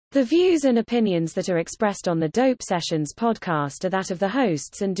The views and opinions that are expressed on the Dope Sessions podcast are that of the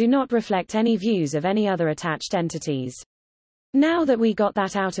hosts and do not reflect any views of any other attached entities. Now that we got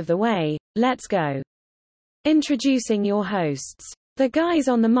that out of the way, let's go. Introducing your hosts. The guys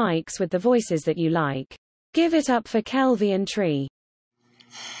on the mics with the voices that you like. Give it up for Kelvy and Tree.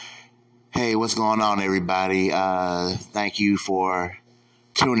 Hey, what's going on, everybody? Thank you for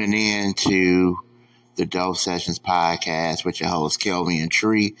tuning in to the Dope Sessions podcast with your host, Kelvy and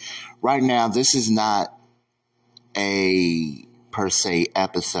Tree. Right now, this is not a per se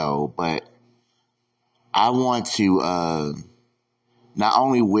episode, but I want to not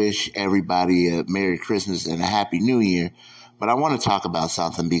only wish everybody a Merry Christmas and a Happy New Year, but I want to talk about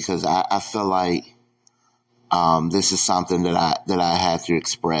something because I feel like this is something that I have to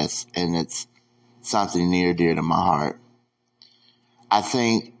express, and it's something near dear to my heart. I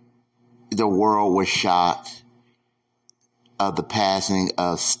think the world was shocked of the passing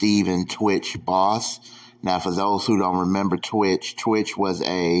of Stephen Twitch Boss. Now, for those who don't remember Twitch was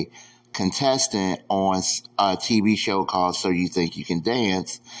a contestant on a TV show called So You Think You Can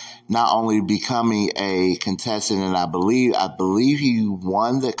Dance. Not only becoming a contestant, and I believe he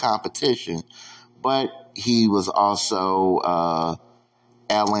won the competition, but he was also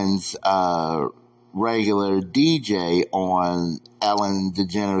Ellen's regular DJ on Ellen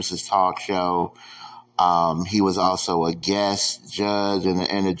DeGeneres' talk show. He was also a guest judge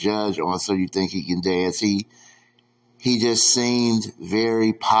and a judge on So You Think He Can Dance. He just seemed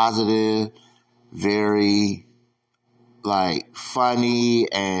very positive, very funny,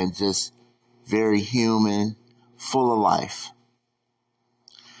 and just very human, full of life.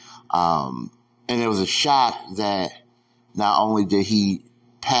 And it was a shock that not only did he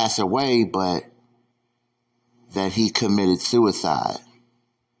pass away, but that he committed suicide.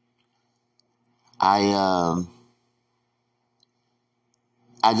 I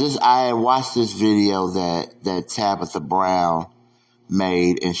watched this video that Tabitha Brown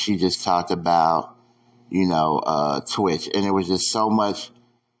made, and she just talked about, Twitch, and there was just so much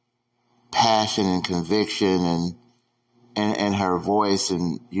passion and conviction and her voice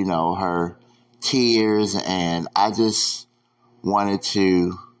and, her tears, and I just wanted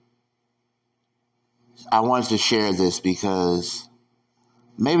to share this because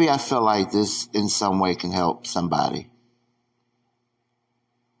maybe I feel like this in some way can help somebody.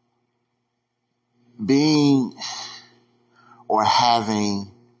 Being or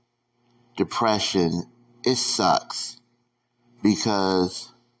having depression, it sucks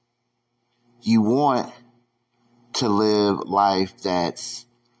because you want to live life that's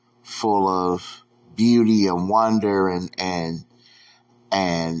full of beauty and wonder and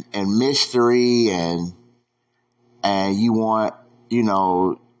mystery, and you want,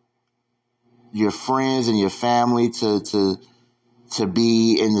 your friends and your family to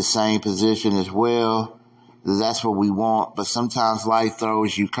be in the same position as well. That's what we want. But sometimes life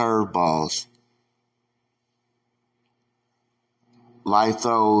throws you curveballs. Life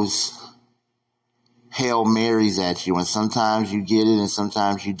throws Hail Marys at you, and sometimes you get it and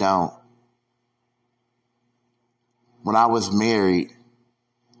sometimes you don't. When I was married,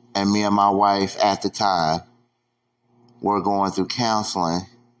 and me and my wife at the time were going through counseling,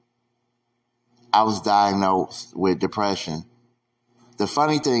 I was diagnosed with depression. The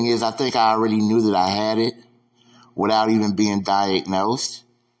funny thing is, I think I already knew that I had it without even being diagnosed.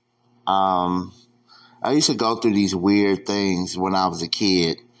 I used to go through these weird things when I was a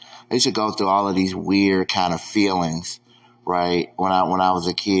kid. I used to go through all of these weird kind of feelings, right, when I was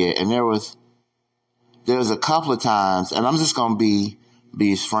a kid. And there was a couple of times, and I'm just going to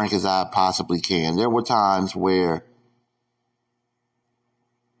be as frank as I possibly can. There were times where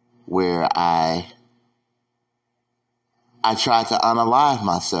I tried to unalive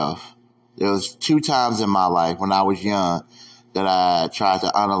myself. There was 2 times in my life when I was young that I tried to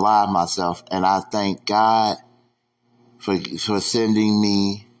unalive myself, and I thank God for sending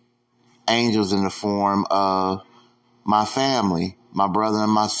me angels in the form of my family, my brother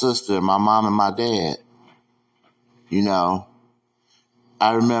and my sister, my mom and my dad.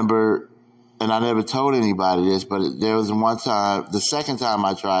 I remember, and I never told anybody this, but there was one time, the second time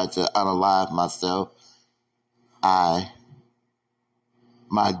I tried to unalive myself, my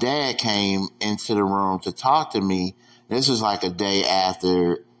dad came into the room to talk to me. This was like a day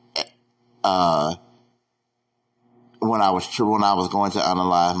after when I was going to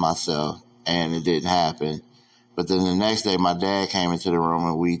unalive myself, and it didn't happen. But then the next day, my dad came into the room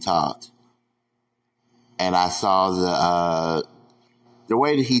and we talked, and I saw the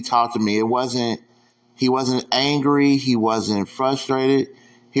way that he talked to me. He wasn't angry. He wasn't frustrated.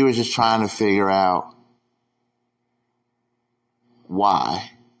 He was just trying to figure out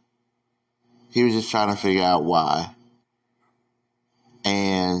why. He was just trying to figure out why.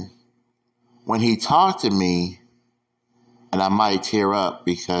 And when he talked to me, and I might tear up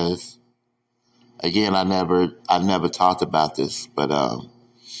because, again, I never talked about this, but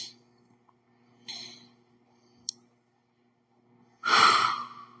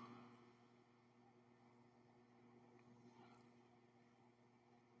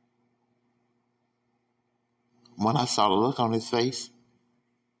when I saw the look on his face,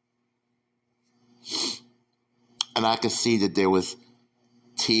 and I could see that there was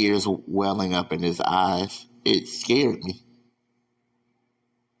tears welling up in his eyes, it scared me.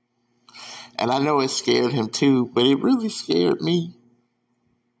 And I know it scared him too, but it really scared me.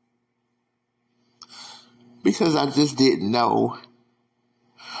 Because I just didn't know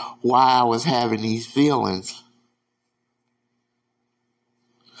why I was having these feelings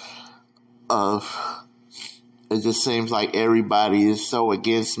of, it just seems like everybody is so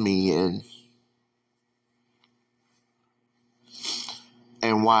against me,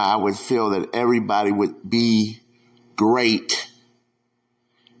 and why I would feel that everybody would be great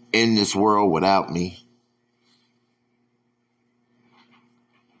in this world without me.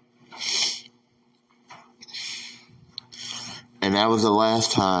 And that was the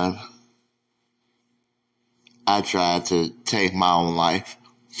last time I tried to take my own life.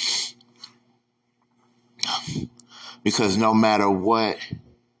 Because no matter what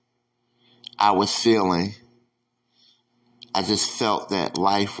I was feeling, I just felt that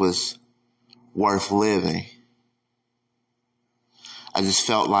life was worth living. I just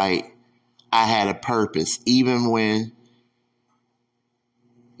felt like I had a purpose, even when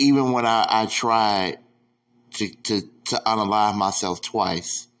I tried to unalive myself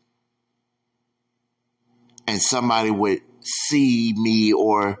twice, and somebody would see me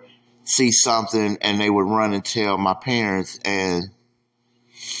or see something and they would run and tell my parents, and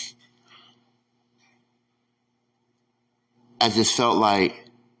I just felt like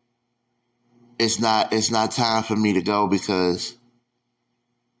it's not time for me to go, because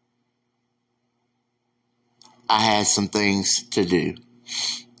I had some things to do.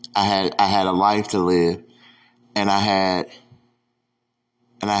 I had a life to live, and I had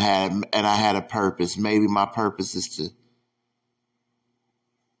a purpose. Maybe my purpose is to,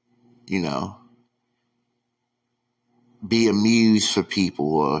 be a muse for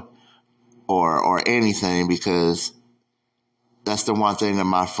people or anything, because that's the one thing that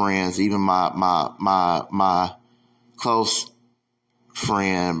my friends, even my close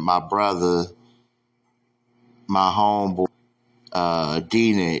friend, my brother, my homeboy,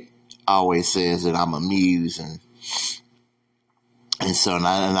 D-Nick, always says that I'm a muse, and so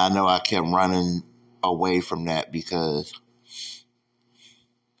I know I kept running away from that, because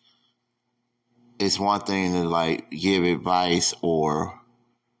it's one thing to like give advice or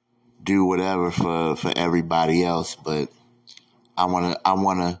do whatever for everybody else, but I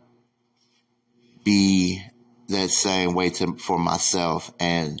wanna be that same way for myself,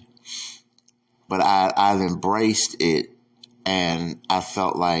 but I've embraced it, and I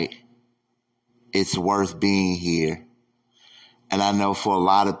felt like it's worth being here. And I know for a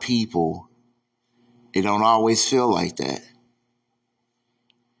lot of people, it don't always feel like that.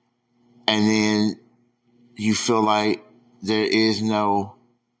 And then you feel like there is no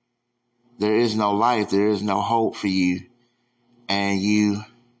life, there is no hope for you, and you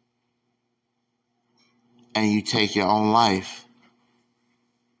take your own life.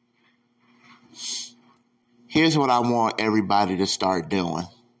 Here's what I want everybody to start doing.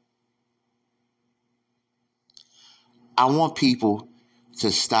 I want people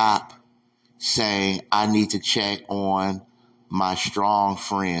to stop saying, I need to check on my strong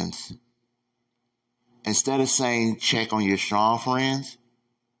friends. Instead of saying check on your strong friends,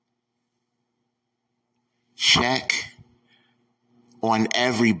 check on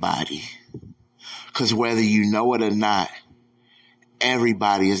everybody. Because whether you know it or not,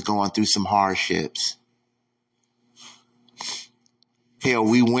 everybody is going through some hardships. Hell,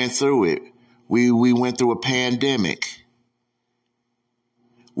 we went through it. We went through a pandemic.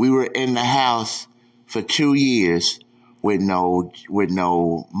 We were in the house for 2 years with no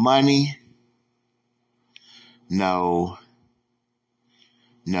money, no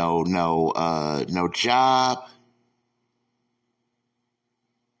job.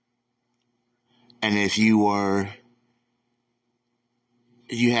 And if you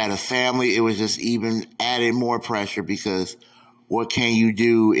had a family, it was just even added more pressure, because what can you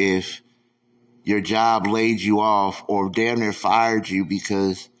do if your job laid you off or damn near fired you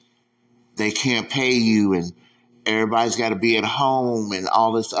because they can't pay you, and everybody's got to be at home and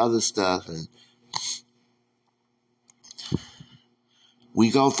all this other stuff. And We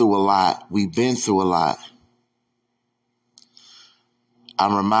go through a lot. We've been through a lot.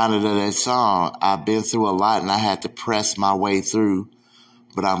 I'm reminded of that song. I've been through a lot and I had to press my way through,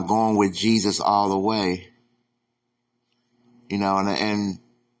 but I'm going with Jesus all the way. You know, and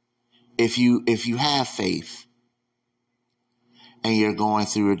if you have faith and you're going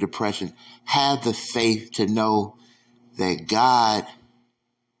through a depression, have the faith to know that God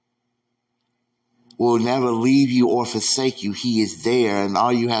will never leave you or forsake you. He is there, and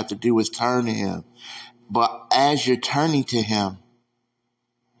all you have to do is turn to him. But as you're turning to him,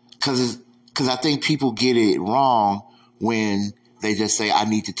 because I think people get it wrong when they just say, I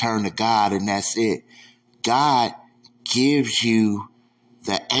need to turn to God, and that's it. God gives you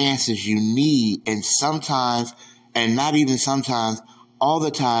the answers you need, and sometimes, and not even sometimes, all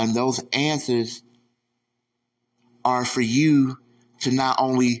the time, those answers are for you to not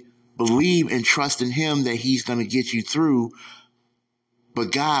only believe and trust in him that he's going to get you through,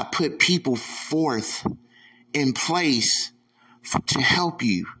 but God put people forth in place to help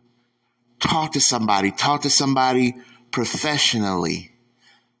you. Talk to somebody professionally.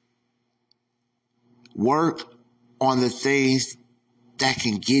 Work on the things that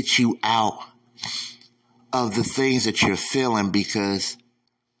can get you out of the things that you're feeling, because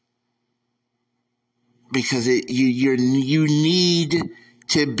you need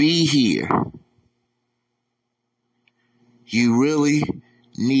to be here. You really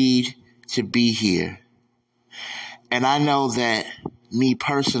need to be here. And I know that me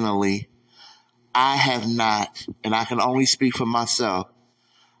personally, I have not, and I can only speak for myself,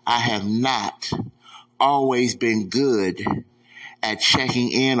 I have not always been good at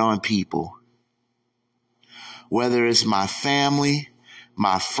checking in on people. Whether it's my family,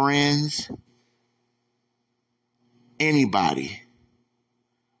 my friends, anybody.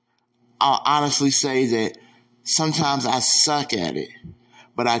 I'll honestly say that sometimes I suck at it,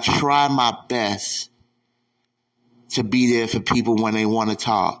 but I try my best to be there for people when they want to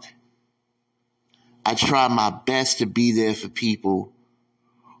talk. I try my best to be there for people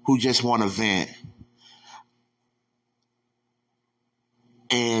who just want to vent.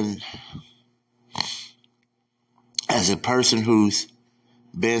 And as a person who's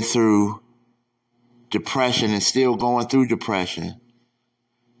been through depression and still going through depression,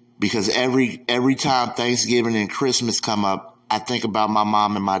 because every time Thanksgiving and Christmas come up, I think about my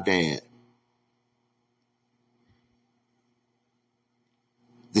mom and my dad.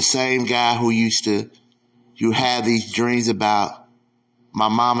 The same guy who you had these dreams about my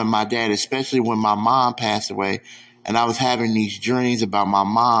mom and my dad, especially when my mom passed away, and I was having these dreams about my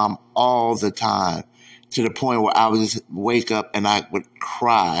mom all the time, to the point where I would just wake up and I would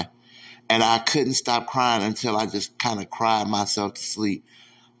cry, and I couldn't stop crying until I just kind of cried myself to sleep.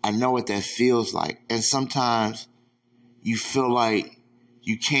 I know what that feels like. And sometimes you feel like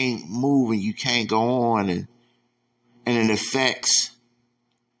you can't move and you can't go on, and it affects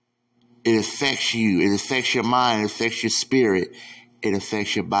you. It affects your mind. It affects your spirit. It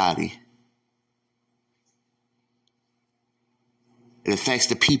affects your body. It affects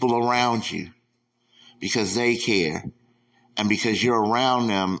the people around you because they care. And because you're around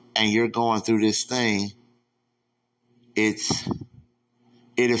them and you're going through this thing, it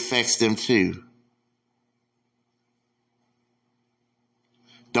affects them too.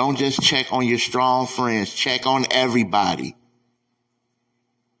 Don't just check on your strong friends. Check on everybody.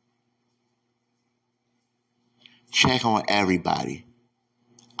 Check on everybody.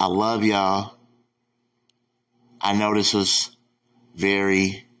 I love y'all. I know this was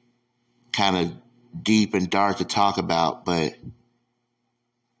very kind of deep and dark to talk about, but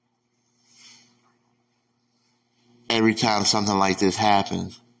every time something like this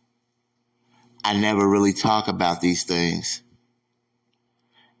happens, I never really talk about these things.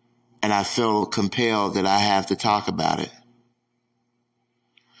 And I feel compelled that I have to talk about it.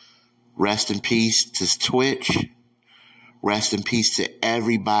 Rest in peace to Twitch. Rest in peace to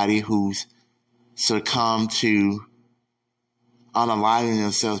everybody who's succumbed to unaliving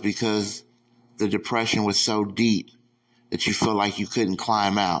themselves because the depression was so deep that you feel like you couldn't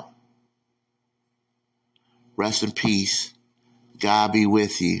climb out. Rest in peace. God be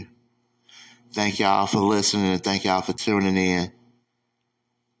with you. Thank y'all for listening and thank y'all for tuning in.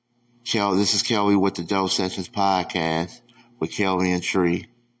 This is Kelby with the Dope Sessions Podcast with Kelby and Tree.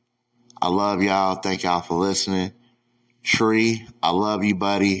 I love y'all. Thank y'all for listening. Tree, I love you,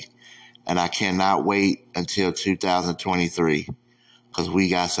 buddy. And I cannot wait until 2023 because we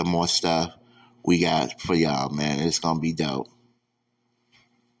got some more stuff we got for y'all, man. It's going to be dope.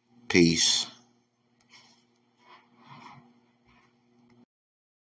 Peace.